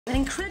an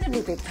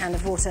incredibly big pan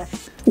of water.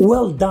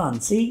 Well done,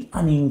 see?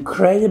 An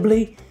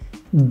incredibly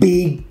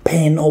big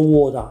pan of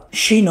water.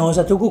 She knows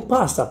how to cook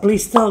pasta.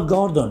 Please tell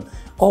Gordon,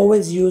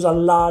 always use a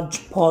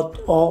large pot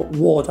of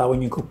water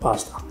when you cook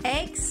pasta.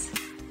 Eggs,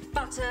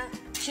 butter,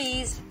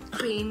 cheese,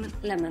 cream,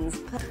 lemons.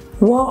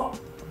 What?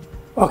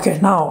 Okay,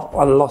 now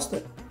I lost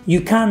it. You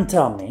can't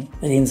tell me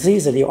that in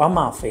Sicily or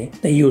Amalfi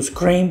they use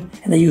cream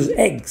and they use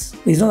eggs.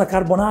 It's not a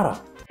carbonara.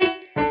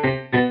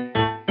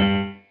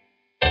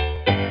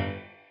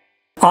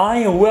 Hi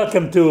and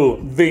welcome to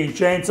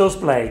Vincenzo's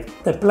Plate,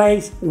 the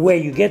place where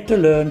you get to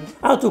learn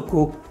how to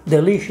cook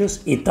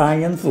delicious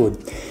Italian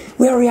food.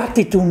 We are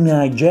reacting to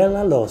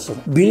Nigella Loso,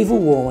 beautiful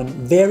woman,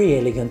 very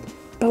elegant,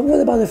 but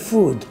what about the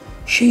food?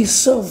 She's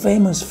so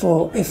famous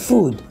for a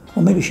food,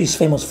 or maybe she's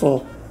famous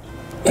for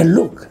a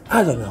look,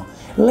 I don't know.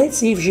 Let's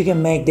see if she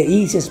can make the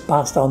easiest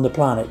pasta on the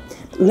planet.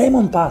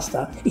 Lemon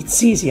pasta,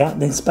 it's easier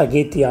than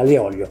spaghetti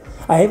aglio olio.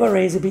 I have a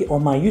recipe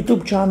on my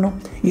YouTube channel,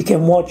 you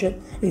can watch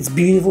it. It's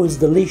beautiful, it's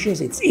delicious,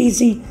 it's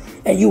easy,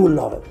 and you will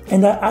love it.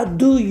 And I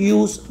do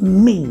use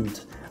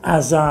mint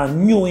as a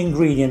new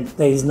ingredient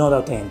that is not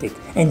authentic.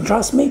 And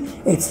trust me,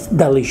 it's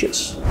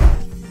delicious.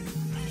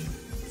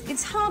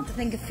 It's hard to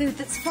think of food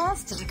that's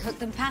faster to cook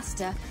than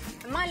pasta,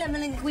 and my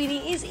lemon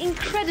linguine is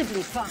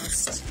incredibly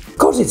fast. Of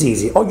course it's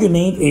easy. All you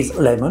need is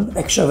lemon,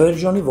 extra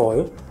virgin olive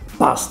oil,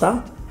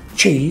 pasta,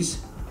 cheese,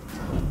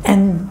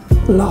 and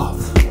love.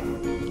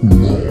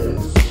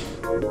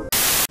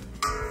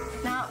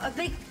 Now, a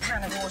big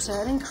pan of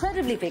water, an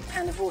incredibly big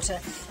pan of water.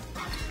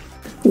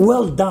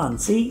 Well done,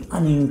 see?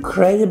 An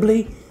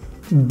incredibly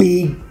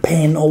big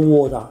pan of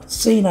water.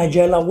 See,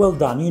 Nigella, well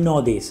done, you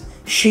know this.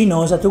 She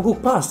knows how to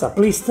cook pasta.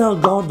 Please tell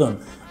Gordon,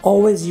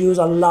 always use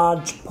a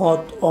large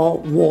pot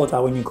of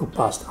water when you cook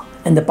pasta.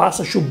 And the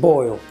pasta should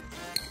boil.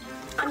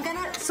 I'm going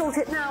to salt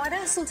it now. I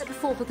don't salt it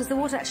before because the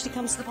water actually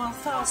comes to the boil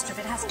faster if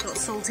it hasn't got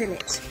salt in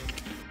it.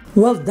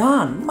 Well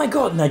done! My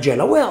God,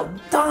 Nigella, well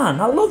done!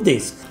 I love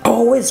this!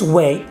 Always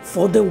wait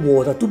for the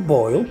water to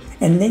boil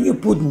and then you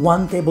put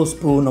 1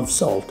 tablespoon of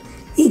salt.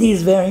 It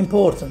is very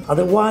important,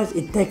 otherwise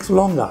it takes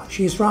longer.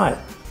 She's right.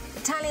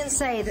 Italians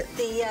say that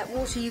the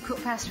water you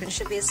cook pasta in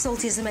should be as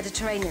salty as the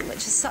Mediterranean, which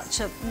is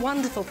such a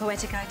wonderful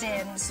poetic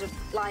idea and sort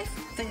of life,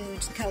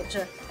 food,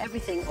 culture,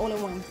 everything all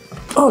in one.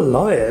 I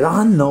love it.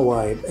 I know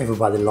why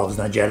everybody loves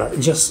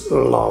Nigella. Just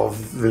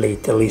lovely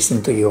to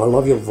listen to you. I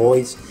love your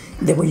voice,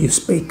 the way you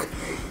speak.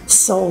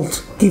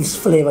 Salt gives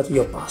flavor to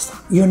your pasta.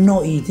 You're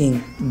not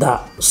eating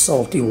that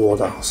salty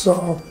water,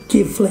 so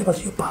give flavor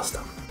to your pasta.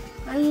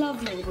 I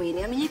love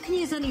linguine. I mean, you can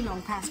use any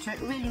long pasta,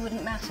 it really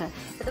wouldn't matter.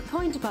 But the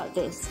point about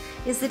this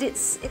is that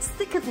it's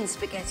thicker than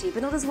spaghetti,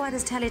 but not as wide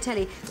as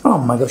tagliatelle. Oh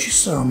my gosh, she's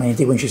so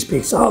romantic when she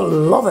speaks. I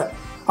love it.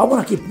 I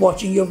want to keep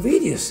watching your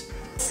videos.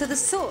 So the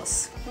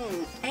sauce,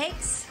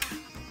 eggs,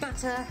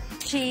 butter,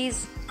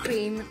 cheese,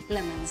 cream,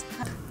 lemons.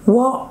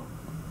 What?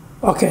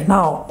 Okay,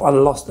 now I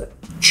lost it.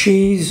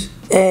 Cheese,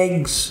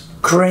 eggs,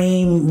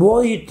 cream, what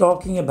are you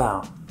talking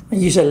about?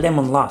 You said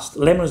lemon last.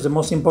 Lemon is the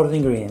most important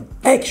ingredient.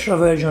 Extra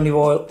virgin olive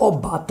oil or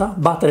butter.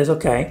 Butter is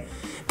okay.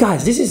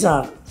 Guys, this is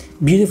a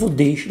beautiful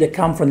dish that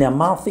comes from the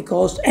Amalfi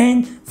Coast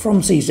and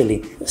from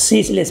Sicily.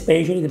 Sicily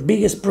especially, the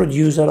biggest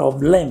producer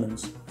of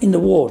lemons in the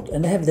world,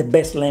 and they have the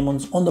best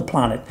lemons on the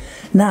planet.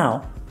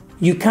 Now,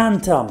 you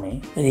can't tell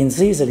me that in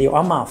Sicily or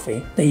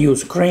Amalfi they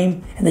use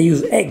cream and they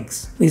use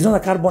eggs. It's not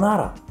a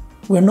carbonara.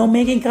 We're not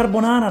making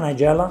carbonara,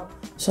 Nigella,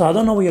 so I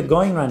don't know where you're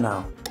going right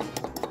now.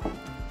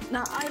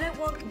 Now, I don't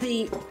want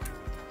the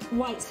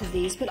whites of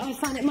these, but I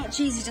find it much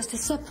easier just to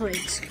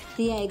separate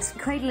the eggs,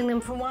 cradling them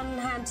from one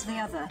hand to the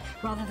other,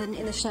 rather than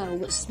in a shell,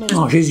 which smells...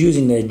 Oh, she's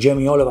using the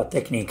Jamie Oliver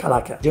technique. I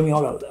like it. Jamie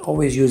Oliver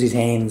always uses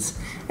hands,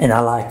 and I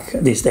like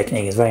this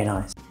technique. It's very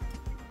nice.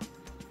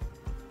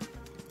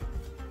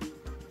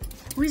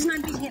 The reason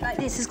I'm beating it like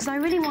this is because I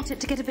really want it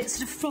to get a bit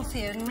sort of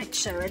frothier and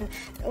richer and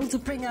also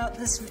bring out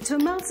this, to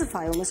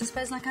emulsify almost, I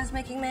suppose, like I was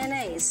making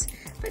mayonnaise.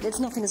 But it's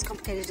nothing as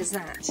complicated as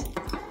that.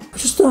 I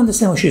just don't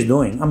understand what she's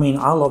doing. I mean,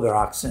 I love her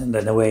accent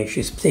and the way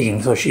she's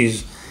speaking, so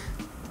she's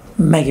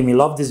making me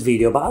love this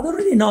video, but I don't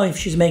really know if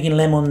she's making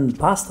lemon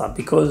pasta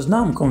because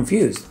now I'm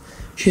confused.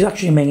 She's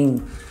actually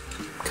making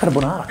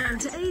carbonara.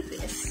 And to aid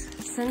this,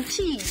 some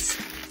cheese.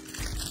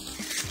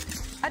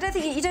 I don't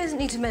think you don't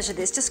need to measure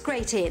this, just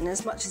grate in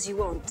as much as you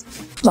want.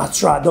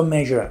 That's right, don't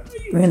measure it.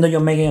 Even though you're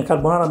making a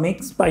carbonara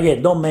mix, but yeah,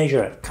 don't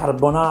measure it.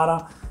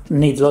 Carbonara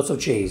needs lots of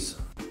cheese.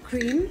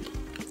 Cream.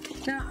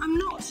 Now, I'm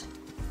not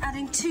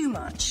adding too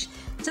much,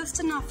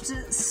 just enough to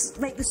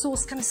make the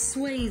sauce kind of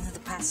swathe the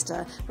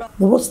pasta.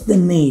 What's the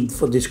need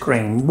for this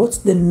cream? What's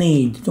the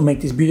need to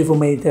make this beautiful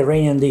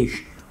Mediterranean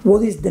dish?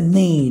 What is the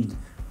need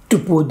to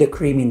put the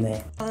cream in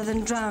there? Rather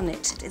than drown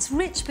it. It's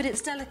rich, but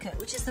it's delicate,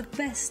 which is the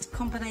best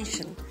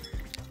combination.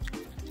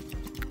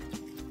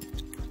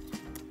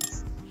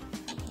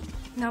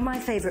 Now, my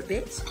favourite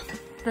bit,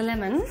 the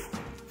lemon.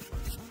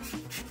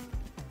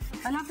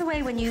 I love the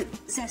way when you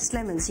zest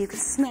lemons, you can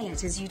smell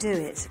it as you do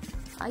it.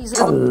 I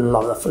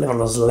love the flavour of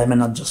those lemon.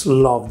 I just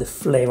love the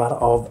flavour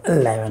of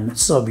lemon.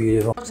 It's so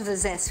beautiful. A lot of the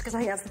zest, because I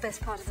think that's the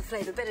best part of the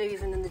flavour, better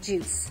even than the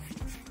juice.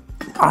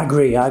 I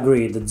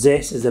agree. The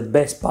zest is the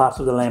best part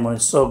of the lemon.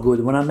 It's so good.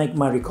 When I make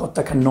my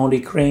ricotta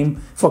cannoli cream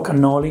for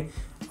cannoli,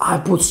 I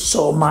put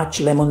so much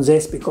lemon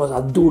zest because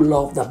I do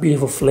love that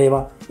beautiful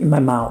flavor in my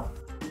mouth.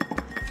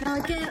 Now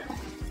again,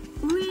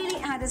 really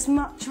add as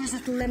much or as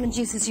little lemon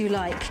juice as you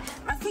like.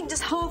 I think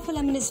just half a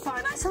lemon is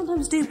fine. I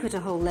sometimes do put a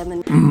whole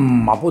lemon.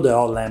 I put the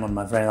whole lemon,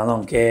 my friend. I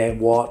don't care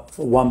what.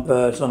 For one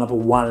person, I put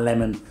one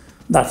lemon.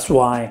 That's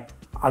why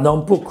I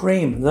don't put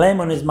cream.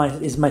 Lemon is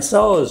my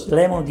sauce.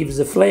 Lemon gives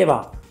the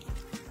flavor.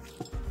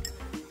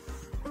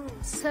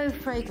 So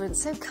fragrant,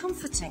 so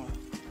comforting.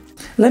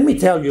 Let me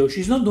tell you,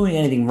 she's not doing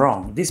anything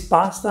wrong. This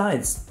pasta,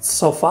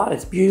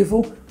 it's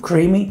beautiful,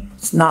 creamy,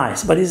 it's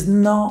nice, but it's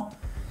not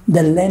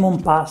the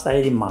lemon pasta I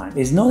had in mind.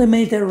 It's not the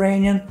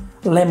Mediterranean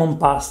lemon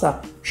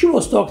pasta she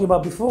was talking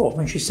about before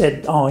when she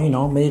said, oh, you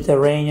know,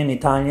 Mediterranean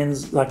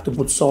Italians like to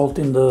put salt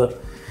in the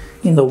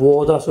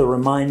water, so it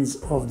reminds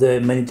of the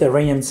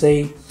Mediterranean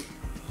Sea.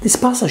 This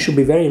pasta should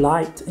be very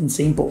light and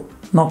simple,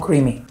 not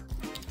creamy.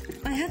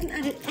 I haven't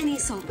added any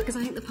salt because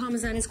I think the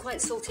Parmesan is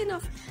quite salty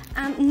enough.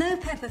 No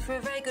pepper for a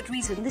very good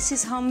reason. This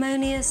is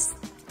harmonious,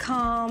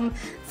 calm,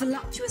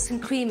 voluptuous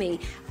and creamy.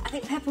 I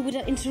think pepper would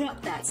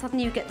interrupt that.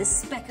 Suddenly you get this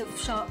speck of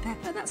sharp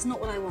pepper. That's not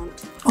what I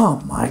want.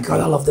 Oh my God,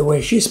 I love the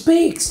way she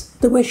speaks,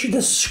 the way she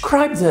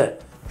describes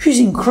it. She's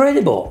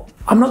incredible.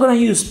 I'm not gonna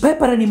use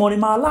pepper anymore in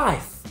my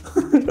life.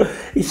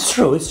 It's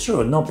true,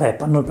 no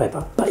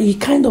pepper. But he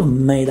kind of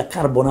made a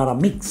carbonara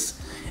mix.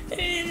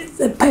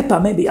 The pepper,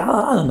 maybe,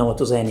 I don't know what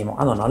to say anymore.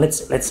 I don't know, let's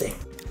see.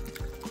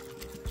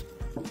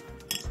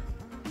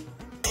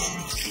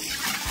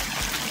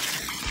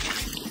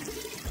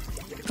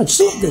 I just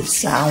love the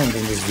sound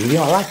in this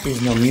video. I like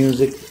there's no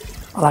music.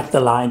 I like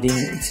the lighting.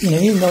 It's, you know,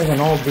 even though it's an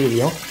old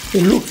video,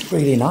 it looks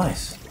really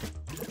nice.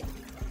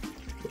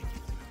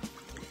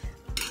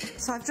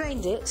 So I've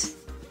drained it.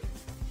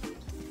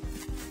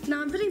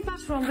 Now I'm putting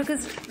butter on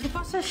because the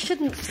butter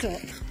shouldn't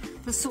stop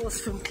the sauce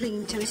from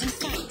clinging to it. In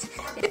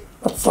fact,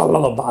 that's a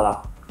lot of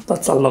butter.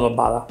 That's a lot of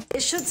butter.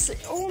 It should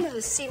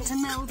almost seem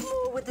to meld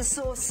more with the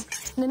sauce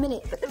in a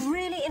minute. But the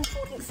really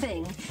important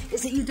thing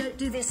is that you don't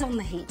do this on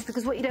the heat,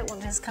 because what you don't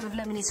want is kind of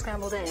lemony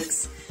scrambled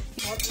eggs.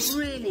 You want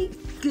really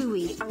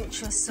gooey,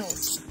 unctuous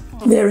sauce.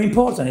 Very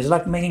important. It's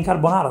like making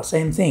carbonara,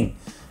 same thing.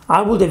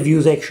 I would have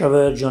used extra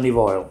virgin olive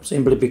oil,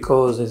 simply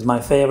because it's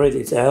my favorite,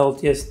 it's the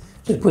healthiest.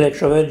 Just put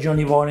extra virgin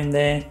olive oil in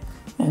there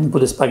and put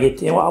the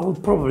spaghetti. Well, I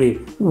would probably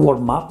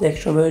warm up the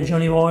extra virgin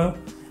olive oil,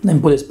 then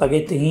put the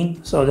spaghetti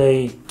in so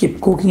they keep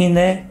cooking in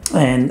there,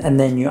 and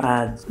then you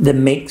add the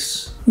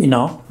mix, you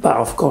know, but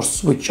of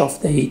course switch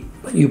off the heat.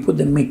 But you put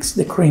the mix,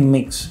 the cream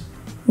mix,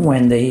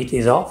 when the heat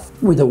is off,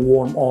 with the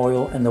warm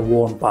oil and the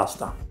warm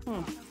pasta.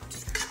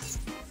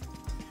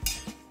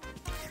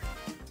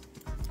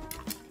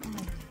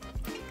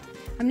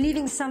 I'm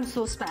leaving some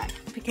sauce back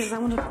because I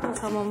want to pour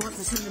some on once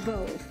it's in the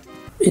bowl.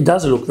 It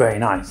does look very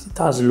nice. It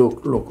does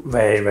look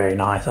very, very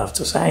nice, I have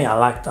to say. I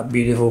like that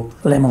beautiful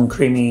lemon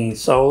creamy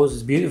sauce.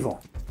 It's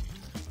beautiful.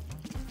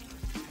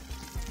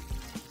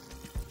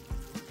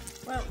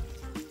 Well,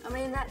 I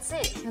mean, that's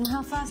it. And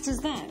how fast is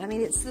that? I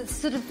mean, it's the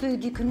sort of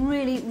food you can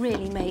really,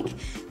 really make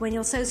when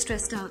you're so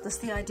stressed out. That's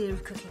the idea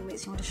of cooking,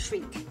 makes you want to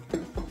shriek.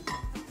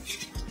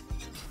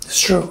 It's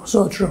true,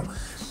 so true.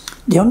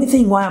 The only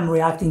thing why I'm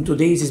reacting to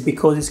this is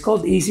because it's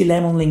called Easy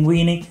Lemon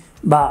Linguine,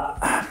 but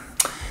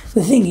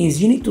the thing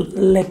is, you need to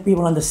let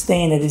people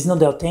understand that it's not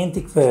the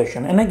authentic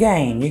version. And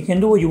again, you can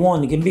do what you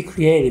want, you can be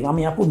creative. I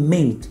mean, I put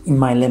mint in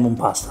my lemon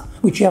pasta,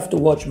 which you have to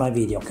watch my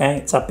video, okay?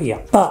 It's up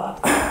here. But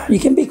you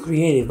can be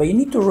creative, but you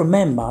need to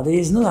remember that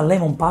it's not a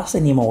lemon pasta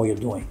anymore what you're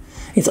doing.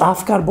 It's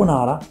half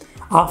carbonara,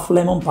 half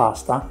lemon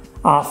pasta,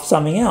 half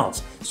something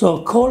else.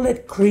 So call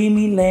it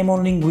creamy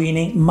lemon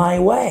linguine my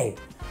way.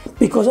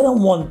 Because I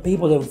don't want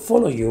people that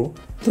follow you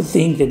to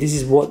think that this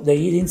is what they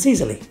eat in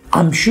Sicily.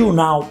 I'm sure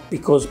now,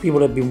 because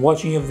people have been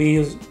watching your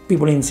videos,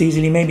 people in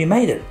Sicily maybe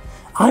made it.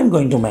 I'm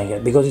going to make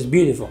it because it's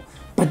beautiful.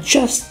 But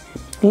just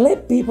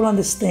let people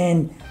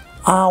understand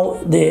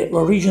how the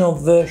original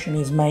version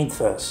is made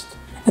first.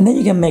 And then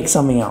you can make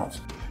something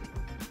else.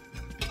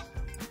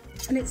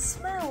 And it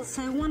smells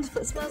so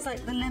wonderful. It smells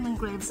like the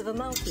lemongrass of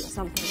Amalfi or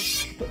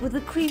something. But with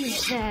the cream in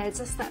it there, it's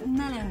just that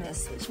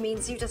mellowness, which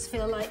means you just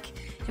feel like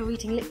you're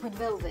eating liquid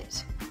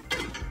velvet.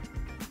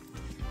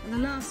 And the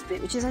last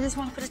bit, which is I just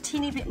want to put a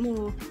teeny bit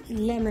more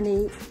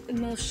lemony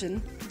emulsion.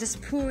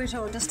 Just pour it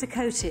on, just to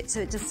coat it,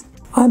 so it just...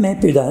 I'm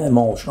happy with that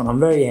emulsion, I'm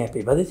very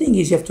happy. But the thing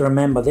is, you have to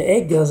remember, the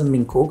egg hasn't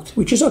been cooked,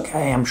 which is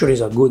okay, I'm sure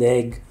it's a good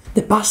egg.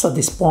 The pasta at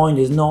this point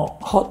is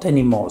not hot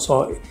anymore,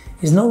 so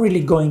it's not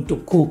really going to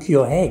cook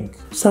your egg.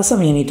 So that's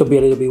something you need to be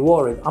a little bit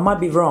worried. I might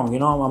be wrong, you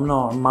know, I'm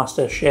not a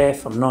master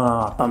chef, I'm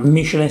not a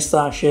Michelin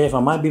star chef, I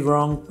might be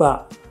wrong,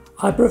 but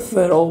I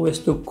prefer always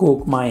to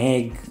cook my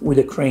egg with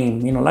the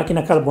cream, you know, like in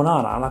a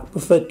carbonara. I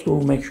prefer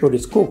to make sure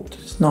it's cooked,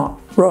 it's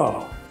not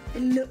raw.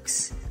 It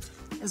looks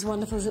as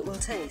wonderful as it will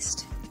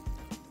taste.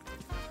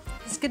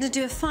 It's going to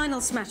do a final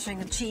smattering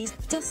of cheese,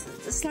 just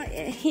a slight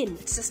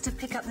hint, just to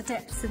pick up the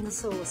depths in the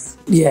sauce.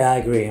 Yeah, I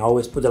agree, I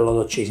always put a lot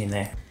of cheese in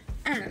there.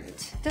 And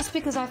just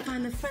because I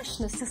find the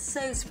freshness just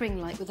so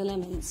spring-like with the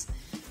lemons,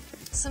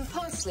 some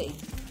parsley.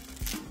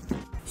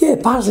 Yeah,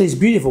 parsley is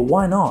beautiful,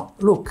 why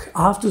not? Look,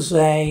 I have to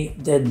say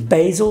that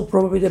basil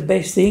probably the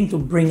best thing to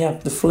bring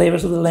up the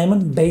flavors of the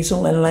lemon.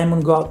 Basil and lemon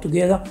go out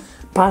together.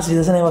 Parsley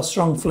doesn't have a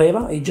strong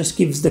flavor, it just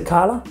gives the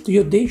color to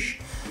your dish.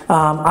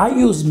 I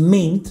use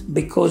mint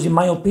because in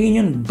my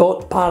opinion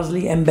both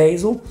parsley and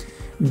basil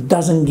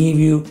doesn't give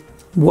you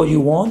what you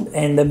want,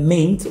 and the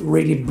mint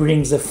really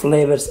brings the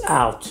flavors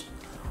out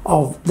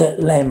of the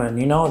lemon,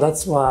 you know.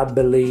 That's why I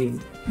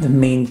believe the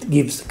mint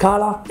gives the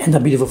color and the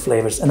beautiful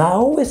flavors. And I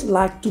always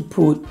like to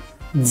put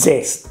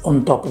zest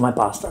on top of my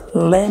pasta,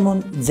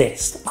 lemon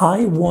zest.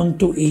 I want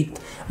to eat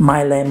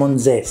my lemon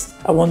zest.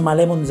 I want my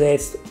lemon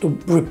zest to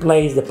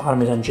replace the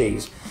Parmesan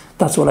cheese.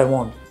 That's what I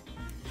want.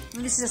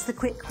 Well, this is just the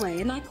quick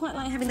way, and I quite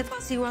like having the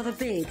parsley rather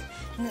big,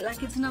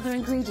 like it's another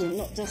ingredient,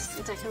 not just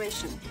a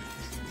decoration.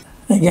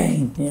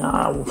 Again,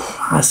 yeah,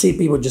 I see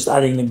people just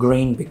adding the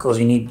green because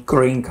you need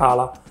green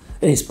color.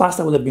 This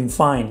pasta would have been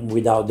fine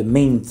without the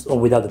mint or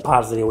without the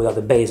parsley or without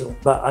the basil.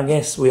 But I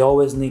guess we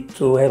always need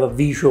to have a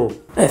visual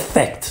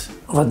effect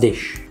of a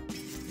dish.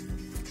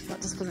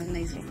 Not just because I'm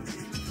lazy.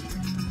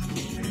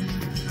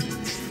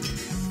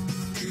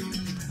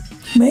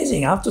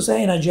 Amazing, I have to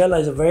say Nigella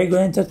is a very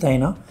good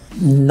entertainer,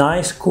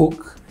 nice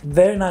cook,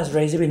 very nice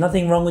recipe,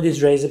 nothing wrong with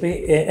this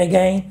recipe.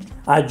 Again,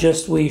 I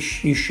just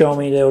wish you show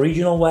me the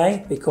original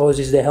way because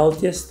it's the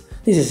healthiest.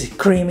 This is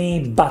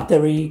creamy,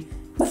 buttery,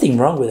 nothing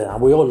wrong with it.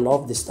 We all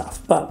love this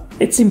stuff, but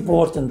it's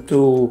important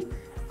to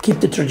keep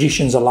the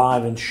traditions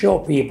alive and show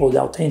people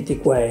the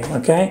authentic way,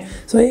 okay?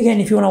 So again,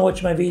 if you want to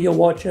watch my video,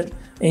 watch it.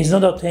 It's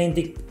not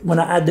authentic when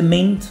I add the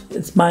mint.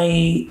 It's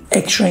my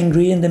extra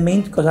ingredient, the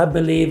mint, because I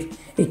believe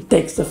it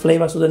takes the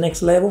flavors to the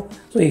next level.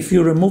 So if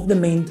you remove the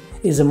mint,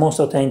 it's the most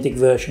authentic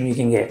version you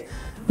can get.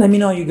 Let me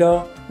know how you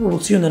go. We'll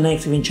see you in the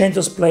next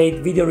Vincenzo's Plate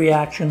video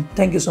reaction.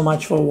 Thank you so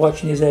much for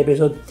watching this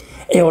episode.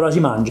 E ora si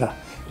mangia.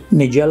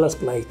 Nigella's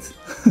Plate.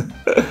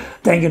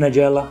 Thank you,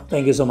 Nigella.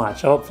 Thank you so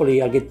much.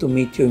 Hopefully I'll get to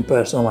meet you in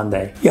person one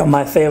day. You're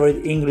my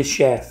favorite English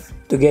chef,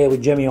 together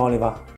with Jamie Oliver.